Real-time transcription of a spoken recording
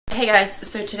Hey guys,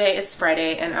 so today is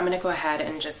Friday and I'm going to go ahead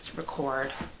and just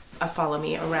record a follow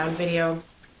me around video.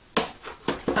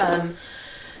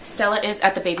 Stella is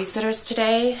at the babysitter's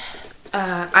today.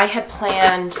 I had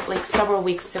planned like several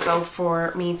weeks ago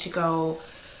for me to go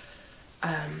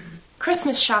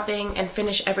Christmas shopping and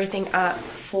finish everything up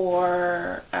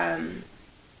for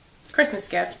Christmas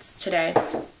gifts today.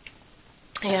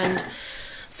 And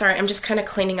sorry, I'm just kind of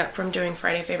cleaning up from doing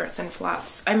Friday favorites and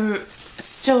flops. I'm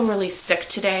still really sick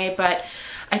today, but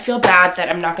I feel bad that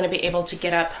I'm not going to be able to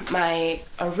get up my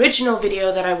original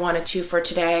video that I wanted to for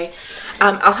today.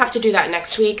 I'll have to do that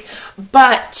next week,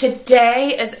 but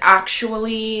today is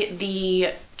actually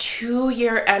the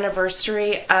 2-year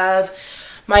anniversary of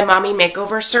my mommy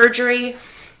makeover surgery.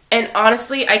 And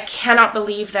honestly, I cannot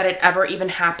believe that it ever even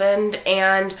happened.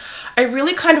 And I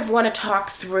really kind of want to talk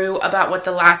through about what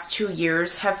the last 2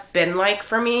 years have been like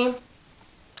for me.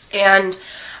 And,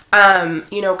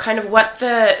 you know, kind of what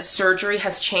the surgery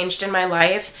has changed in my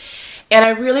life. And I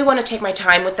really want to take my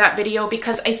time with that video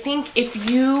because I think if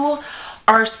you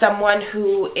are someone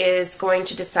who is going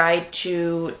to decide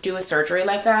to do a surgery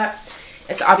like that,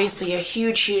 it's obviously a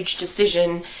huge, huge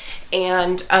decision.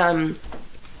 And,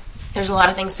 there's a lot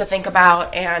of things to think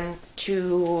about and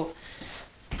to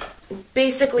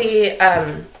basically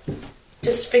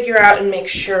just figure out and make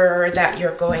sure that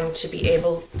you're going to be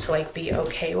able to like be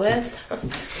okay with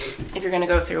if you're going to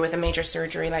go through with a major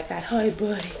surgery like that. Hi,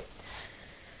 buddy.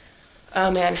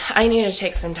 Oh man, I need to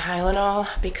take some Tylenol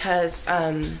because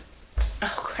oh,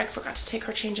 Craig forgot to take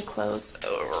her change of clothes.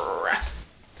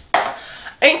 I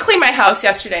didn't clean my house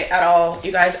yesterday at all,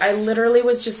 you guys. I literally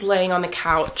was just laying on the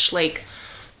couch like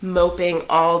moping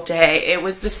all day. It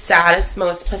was the saddest,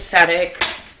 most pathetic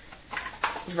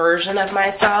version of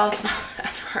myself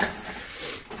ever.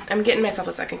 I'm getting myself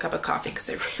a second cup of coffee because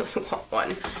I really want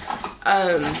one.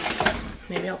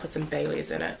 Maybe I'll put some Baileys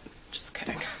in it. Just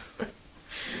kidding.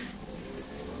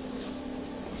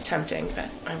 Tempting,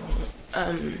 but I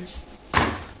won't.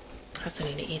 I also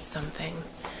need to eat something.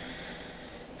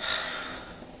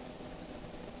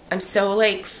 I'm so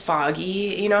like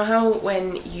foggy. You know how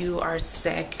when you are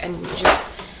sick and you just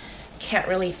can't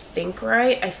really think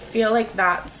right? I feel like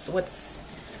that's what's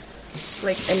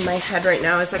like in my head right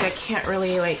now, is like I can't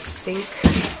really like think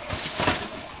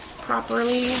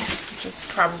properly, which is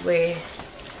probably,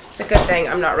 it's a good thing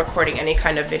I'm not recording any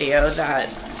kind of video that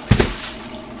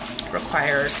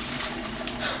requires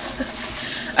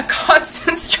a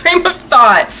constant stream of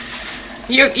thought.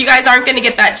 You guys aren't going to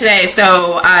get that today,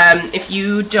 so if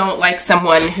you don't like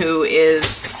someone who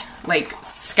is like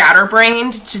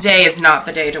scatterbrained, today is not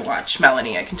the day to watch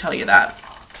Melanie, I can tell you that.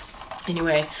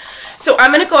 Anyway, so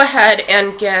I'm going to go ahead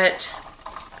and get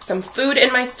some food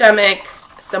in my stomach,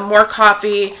 some more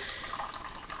coffee,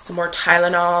 some more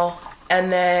Tylenol,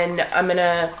 and then I'm going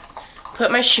to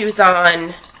put my shoes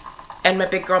on and my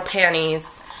big girl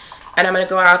panties, and I'm going to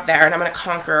go out there and I'm going to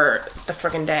conquer the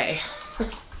friggin' day.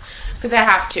 Because I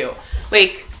have to.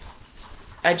 Like,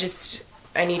 I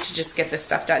need to just get this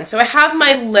stuff done. So I have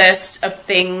my list of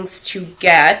things to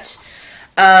get.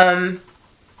 I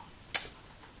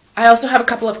also have a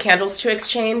couple of candles to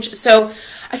exchange. So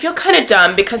I feel kind of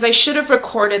dumb because I should have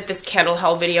recorded this candle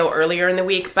haul video earlier in the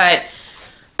week, but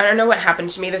I don't know what happened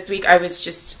to me this week. I was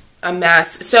just a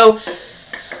mess. So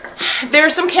there are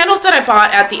some candles that I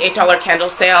bought at the $8 candle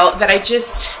sale that I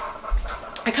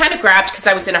kind of grabbed because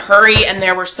I was in a hurry and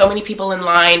there were so many people in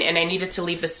line and I needed to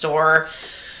leave the store.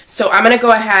 So I'm going to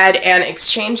go ahead and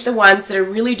exchange the ones that I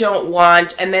really don't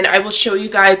want, and then I will show you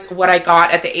guys what I got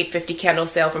at the $8.50 candle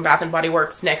sale from Bath & Body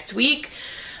Works next week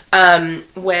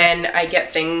when I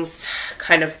get things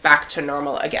kind of back to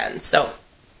normal again. So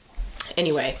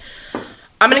anyway,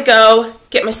 I'm going to go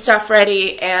get my stuff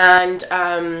ready and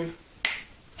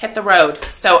hit the road.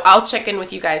 So I'll check in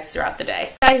with you guys throughout the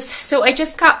day. Guys, so I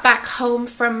just got back home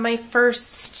from my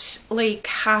first like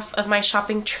half of my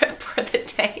shopping trip for the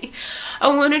day. I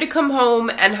wanted to come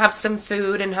home and have some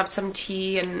food and have some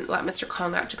tea and let Mr.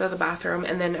 Kong out to go to the bathroom,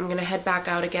 and then I'm gonna head back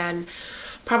out again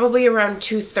probably around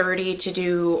 2:30 to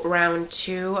do round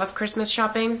 2 of Christmas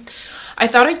shopping. I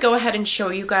thought I'd go ahead and show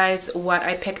you guys what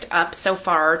I picked up so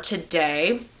far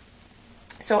today.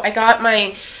 So I got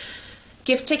my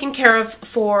gift taken care of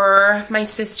for my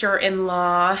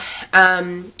sister-in-law.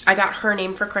 I got her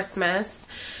name for Christmas.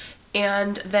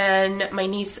 And then my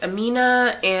niece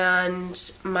Amina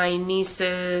and my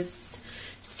nieces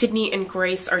Sydney and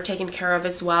Grace are taken care of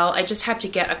as well. I just had to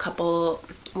get a couple,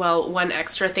 well, one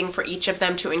extra thing for each of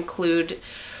them to include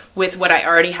with what I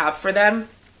already have for them.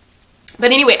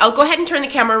 But anyway, I'll go ahead and turn the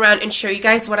camera around and show you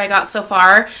guys what I got so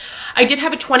far. I did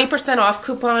have a 20% off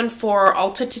coupon for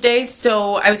Ulta today,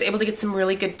 so I was able to get some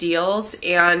really good deals,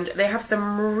 and they have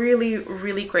some really,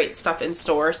 really great stuff in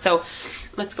store. So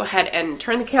let's go ahead and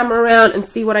turn the camera around and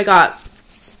see what I got.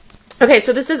 Okay,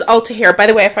 so this is Ulta here. By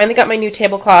the way, I finally got my new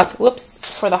tablecloth, whoops,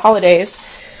 for the holidays.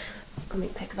 Let me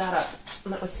pick that up.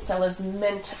 And that was Stella's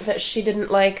mint that she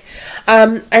didn't like.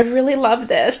 I really love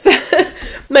this.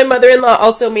 My mother-in-law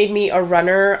also made me a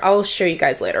runner. I'll show you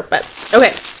guys later, but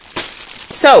okay.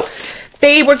 So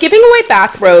they were giving away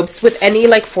bathrobes with any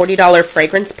like $40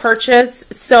 fragrance purchase.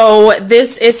 So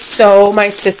this is So My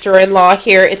Sister-in-Law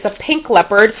here. It's a pink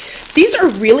leopard. These are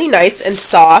really nice and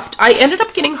soft. I ended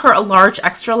up getting her a large,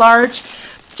 extra large,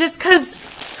 just because,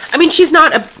 I mean, she's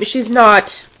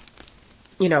not,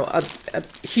 you know, a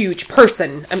huge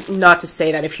person. Not to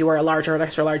say that if you are a large or an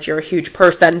extra large, you're a huge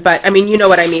person, but I mean, you know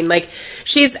what I mean. Like,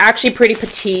 she's actually pretty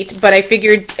petite, but I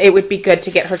figured it would be good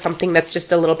to get her something that's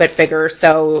just a little bit bigger,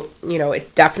 so, you know,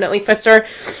 it definitely fits her.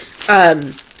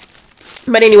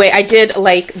 But anyway, I did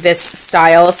like this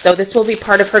style, so this will be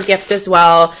part of her gift as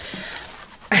well.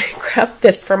 I grabbed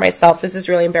this for myself. This is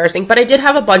really embarrassing, but I did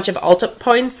have a bunch of Ulta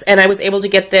points, and I was able to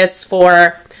get this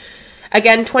for,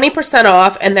 again, 20%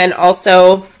 off, and then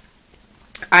also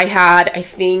I had, I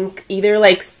think, either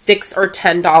like $6 or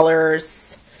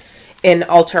 $10 in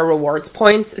Ulta rewards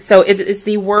points. So it is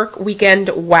the Work Weekend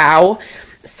Wow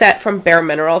set from Bare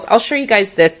Minerals. I'll show you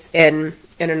guys this in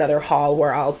another haul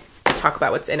where I'll talk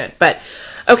about what's in it. But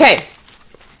okay,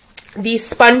 the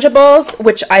Spongeables,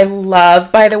 which I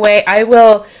love, by the way. I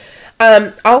will,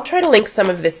 I'll try to link some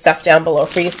of this stuff down below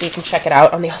for you so you can check it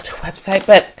out on the Ulta website.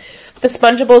 But the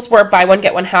Spongeables were buy one,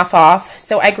 get one half off.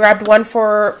 So I grabbed one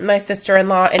for my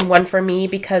sister-in-law and one for me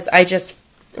because I just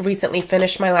recently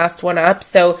finished my last one up.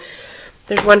 So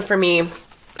there's one for me,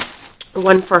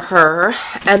 one for her.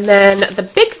 And then the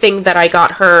big thing that I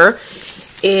got her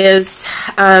is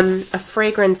a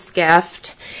fragrance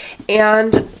gift.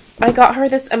 And I got her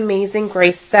this Amazing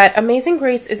Grace set. Amazing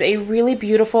Grace is a really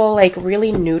beautiful, like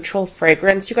really neutral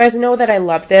fragrance. You guys know that I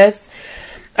love this.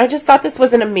 I just thought this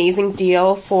was an amazing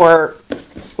deal for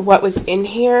what was in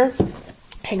here.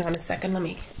 Hang on a second, let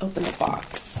me open the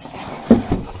box.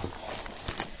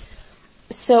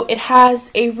 So it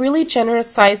has a really generous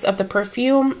size of the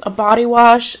perfume, a body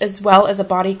wash, as well as a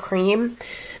body cream.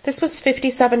 This was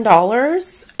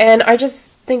 $57, and I just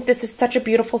think this is such a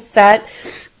beautiful set.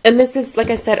 And this is, like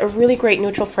I said, a really great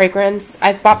neutral fragrance.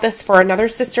 I've bought this for another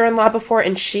sister-in-law before,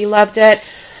 and she loved it.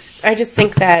 I just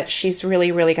think that she's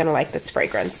really, really going to like this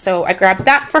fragrance. So I grabbed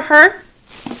that for her.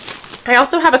 I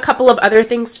also have a couple of other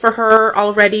things for her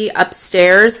already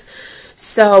upstairs.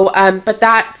 So, but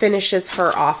that finishes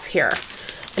her off here.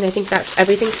 And I think that's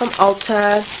everything from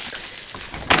Ulta.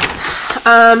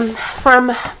 From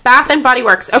Bath and Body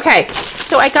Works. Okay,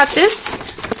 so I got this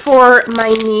for my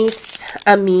niece,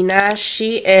 Amina.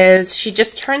 She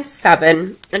just turned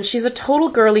 7, and she's a total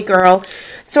girly girl.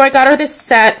 So I got her this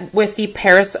set with the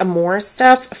Paris Amour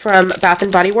stuff from Bath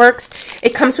and Body Works.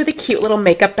 It comes with a cute little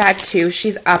makeup bag too.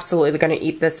 She's absolutely going to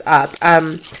eat this up.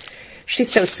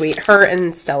 She's so sweet. Her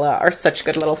and Stella are such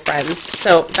good little friends.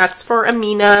 So that's for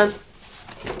Amina.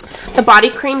 The body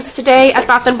creams today at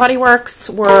Bath and Body Works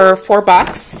were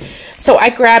 $4. So I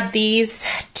grabbed these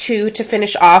two to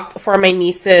finish off for my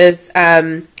nieces,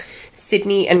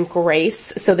 Sydney and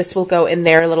Grace. So this will go in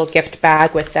their little gift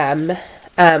bag with them,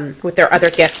 with their other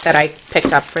gift that I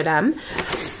picked up for them.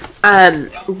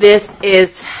 This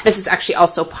is actually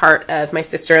also part of my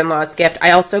sister-in-law's gift.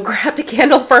 I also grabbed a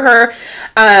candle for her.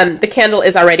 The candle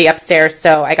is already upstairs,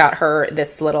 so I got her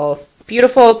this little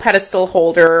beautiful pedestal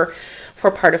holder for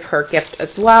part of her gift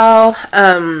as well.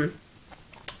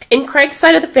 In Craig's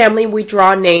side of the family, we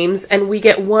draw names, and we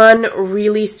get one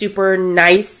really super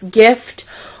nice gift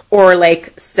or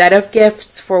like set of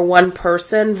gifts for one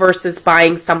person versus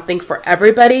buying something for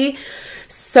everybody.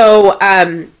 So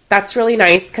that's really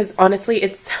nice because honestly,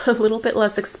 it's a little bit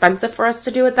less expensive for us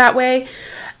to do it that way.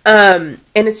 And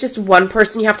it's just one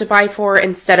person you have to buy for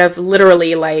instead of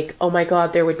literally like, oh my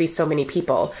God, there would be so many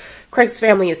people. Craig's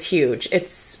family is huge.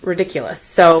 It's ridiculous.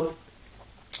 So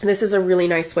this is a really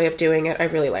nice way of doing it. I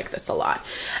really like this a lot.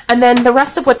 And then the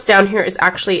rest of what's down here is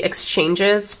actually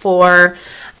exchanges for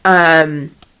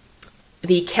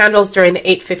the candles during the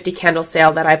 $8.50 candle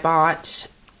sale that I bought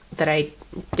that I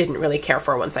didn't really care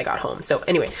for once I got home. So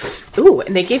anyway, ooh,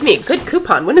 and they gave me a good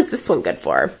coupon. When is this one good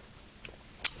for?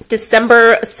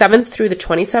 December 7th through the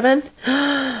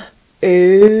 27th.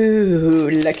 Ooh,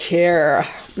 look here.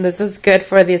 This is good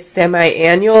for the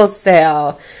semi-annual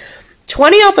sale.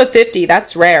 20 off of 50.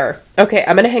 That's rare. Okay,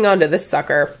 I'm going to hang on to this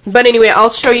sucker. But anyway, I'll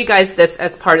show you guys this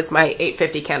as part of my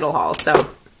 $8.50 candle haul. So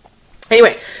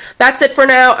anyway, that's it for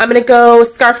now. I'm going to go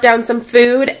scarf down some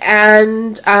food,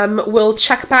 and we'll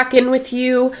check back in with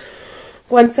you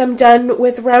once I'm done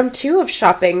with round 2 of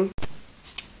shopping.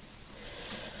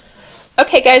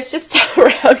 Okay guys, just to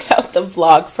round out the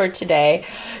vlog for today.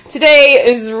 Today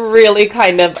is really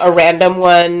kind of a random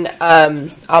one.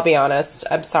 I'll be honest,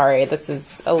 I'm sorry, this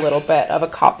is a little bit of a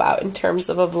cop-out in terms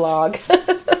of a vlog.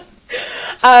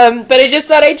 But I just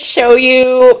thought I'd show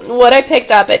you what I picked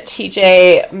up at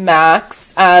TJ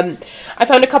Maxx. I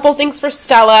found a couple things for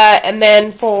Stella and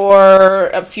then for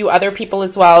a few other people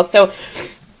as well. So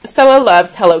Stella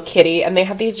loves Hello Kitty, and they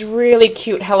have these really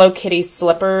cute Hello Kitty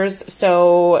slippers.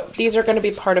 So these are going to be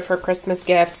part of her Christmas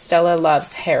gift. Stella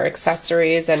loves hair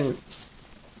accessories, and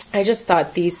I just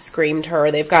thought these screamed her.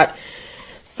 They've got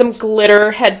some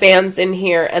glitter headbands in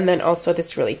here, and then also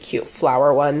this really cute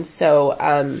flower one. So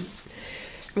I'm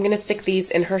going to stick these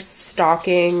in her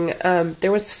stocking.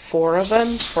 There was 4 of them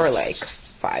for like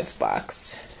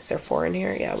 $5. Is there 4 in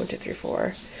here? Yeah, 1, 2, 3,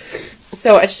 4.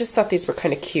 So I just thought these were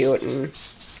kind of cute, and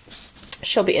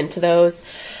she'll be into those.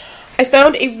 I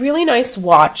found a really nice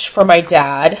watch for my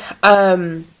dad.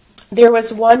 There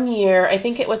was one year, I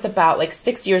think it was about like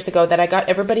 6 years ago, that I got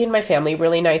everybody in my family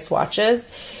really nice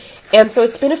watches. And so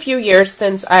it's been a few years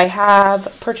since I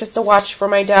have purchased a watch for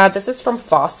my dad. This is from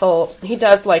Fossil. He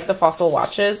does like the Fossil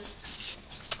watches.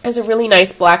 It has a really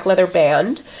nice black leather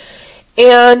band.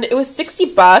 And it was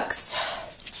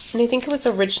 $60. And I think it was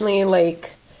originally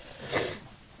like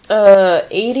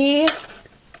 $80.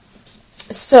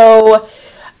 So,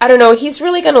 I don't know, he's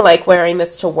really going to like wearing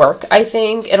this to work, I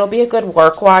think. It'll be a good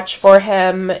work watch for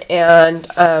him, and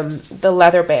the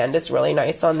leather band is really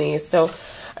nice on these, so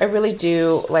I really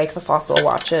do like the Fossil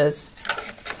watches.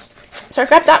 So I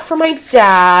grabbed that for my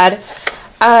dad.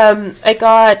 I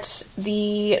got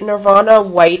the Nirvana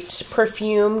white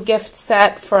perfume gift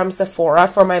set from Sephora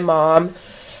for my mom.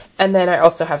 And then I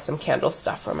also have some candle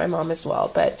stuff for my mom as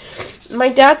well. But my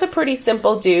dad's a pretty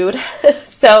simple dude,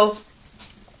 so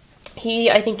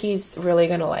I think he's really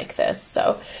going to like this.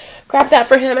 So grab that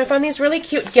for him. I found these really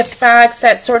cute gift bags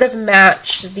that sort of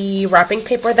match the wrapping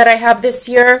paper that I have this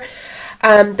year.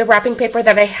 The wrapping paper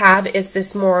that I have is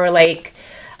this more like,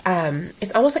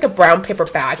 it's almost like a brown paper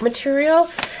bag material.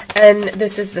 And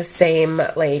this is the same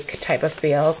like type of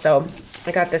feel. So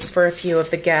I got this for a few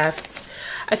of the gifts.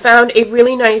 I found a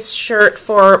really nice shirt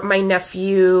for my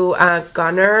nephew,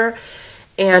 Gunner.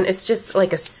 And it's just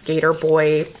like a skater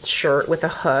boy shirt with a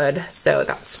hood. So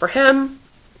that's for him.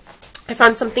 I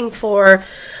found something for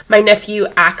my nephew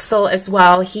Axel as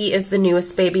well. He is the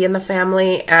newest baby in the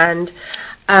family. And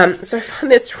so I found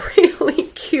this really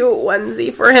cute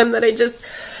onesie for him that I just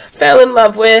fell in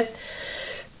love with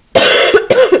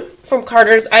from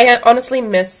Carter's. I honestly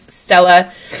miss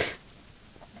Stella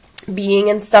being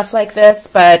and stuff like this,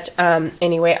 but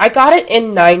anyway, I got it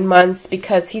in 9 months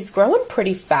because he's growing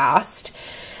pretty fast.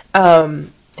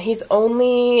 He's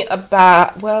only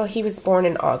about, well, he was born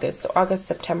in August, so August,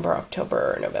 September,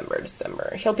 October, November,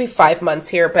 December. He'll be 5 months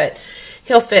here, but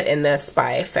he'll fit in this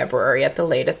by February at the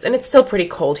latest, and it's still pretty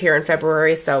cold here in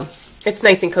February, so it's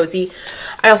nice and cozy.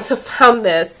 I also found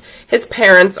this. His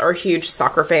parents are huge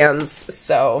soccer fans,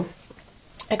 so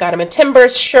I got him a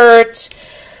Timbers shirt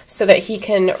so that he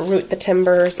can root the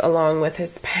Timbers along with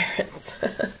his parents.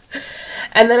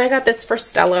 And then I got this for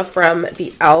Stella from the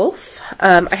e.l.f.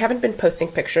 I haven't been posting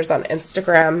pictures on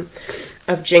Instagram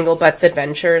of Jingle Butt's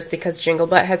adventures because Jingle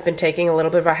Butt has been taking a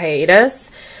little bit of a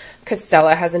hiatus because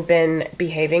Stella hasn't been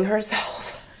behaving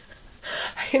herself.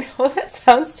 I know that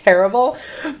sounds terrible,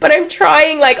 but I'm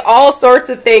trying like all sorts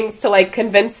of things to like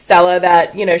convince Stella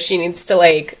that, you know, she needs to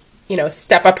like, you know,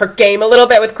 step up her game a little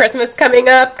bit with Christmas coming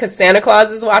up because Santa Claus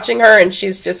is watching her and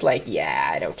she's just like,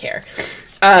 yeah, I don't care.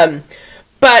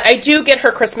 But I do get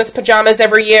her Christmas pajamas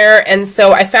every year, and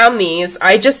so I found these.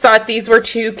 I just thought these were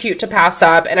too cute to pass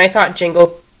up, and I thought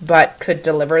Jingle Butt could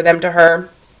deliver them to her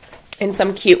in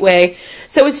some cute way.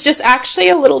 So it's just actually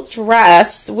a little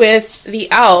dress with the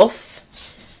e.l.f.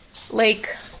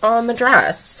 like on the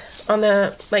dress, on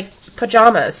the like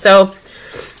pajamas. So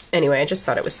anyway, I just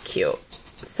thought it was cute.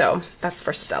 So that's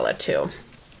for Stella too.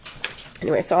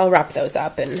 Anyway, so I'll wrap those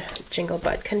up and Jingle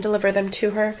Butt can deliver them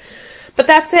to her. But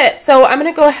that's it. So I'm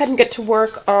going to go ahead and get to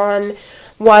work on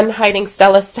 1, hiding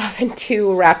Stella stuff, and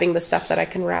 2, wrapping the stuff that I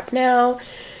can wrap now.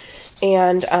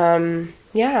 And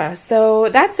yeah, so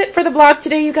that's it for the vlog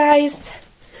today, you guys.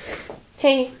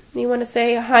 Hey, you want to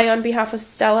say hi on behalf of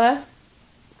Stella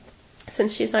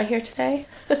since she's not here today?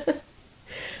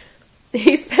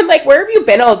 He's been like, where have you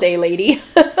been all day, lady?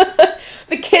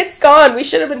 The kid's gone. We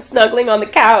should have been snuggling on the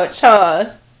couch,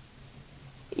 huh?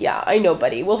 Yeah, I know,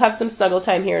 buddy. We'll have some snuggle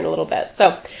time here in a little bit.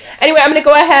 So, anyway, I'm going to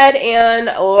go ahead and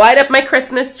light up my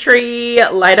Christmas tree,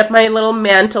 light up my little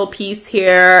mantelpiece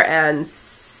here, and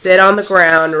sit on the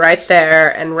ground right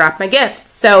there and wrap my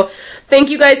gifts. So, thank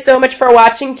you guys so much for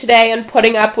watching today and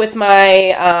putting up with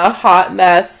my hot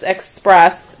mess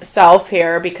express self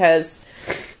here because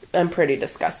I'm pretty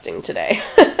disgusting today.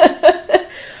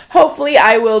 Hopefully,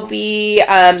 I will be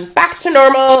back to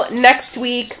normal next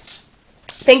week.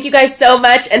 Thank you guys so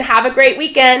much, and have a great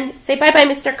weekend. Say bye-bye,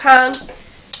 Mr. Kong.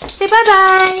 Say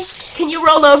bye-bye. Can you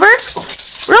roll over?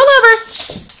 Roll over.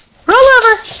 Roll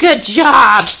over. Good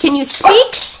job. Can you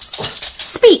speak?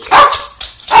 Speak.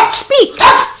 Speak.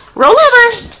 Roll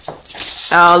over.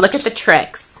 Oh, look at the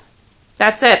tricks.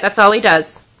 That's it. That's all he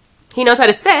does. He knows how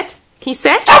to sit. Can you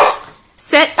sit?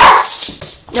 Sit.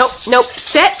 Nope, nope.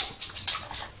 Sit.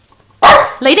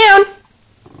 Lay down.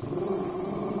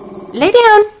 Lay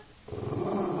down.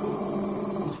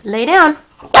 Lay down.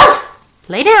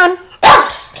 Lay down.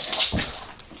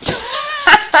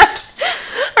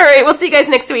 All right, we'll see you guys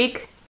next week.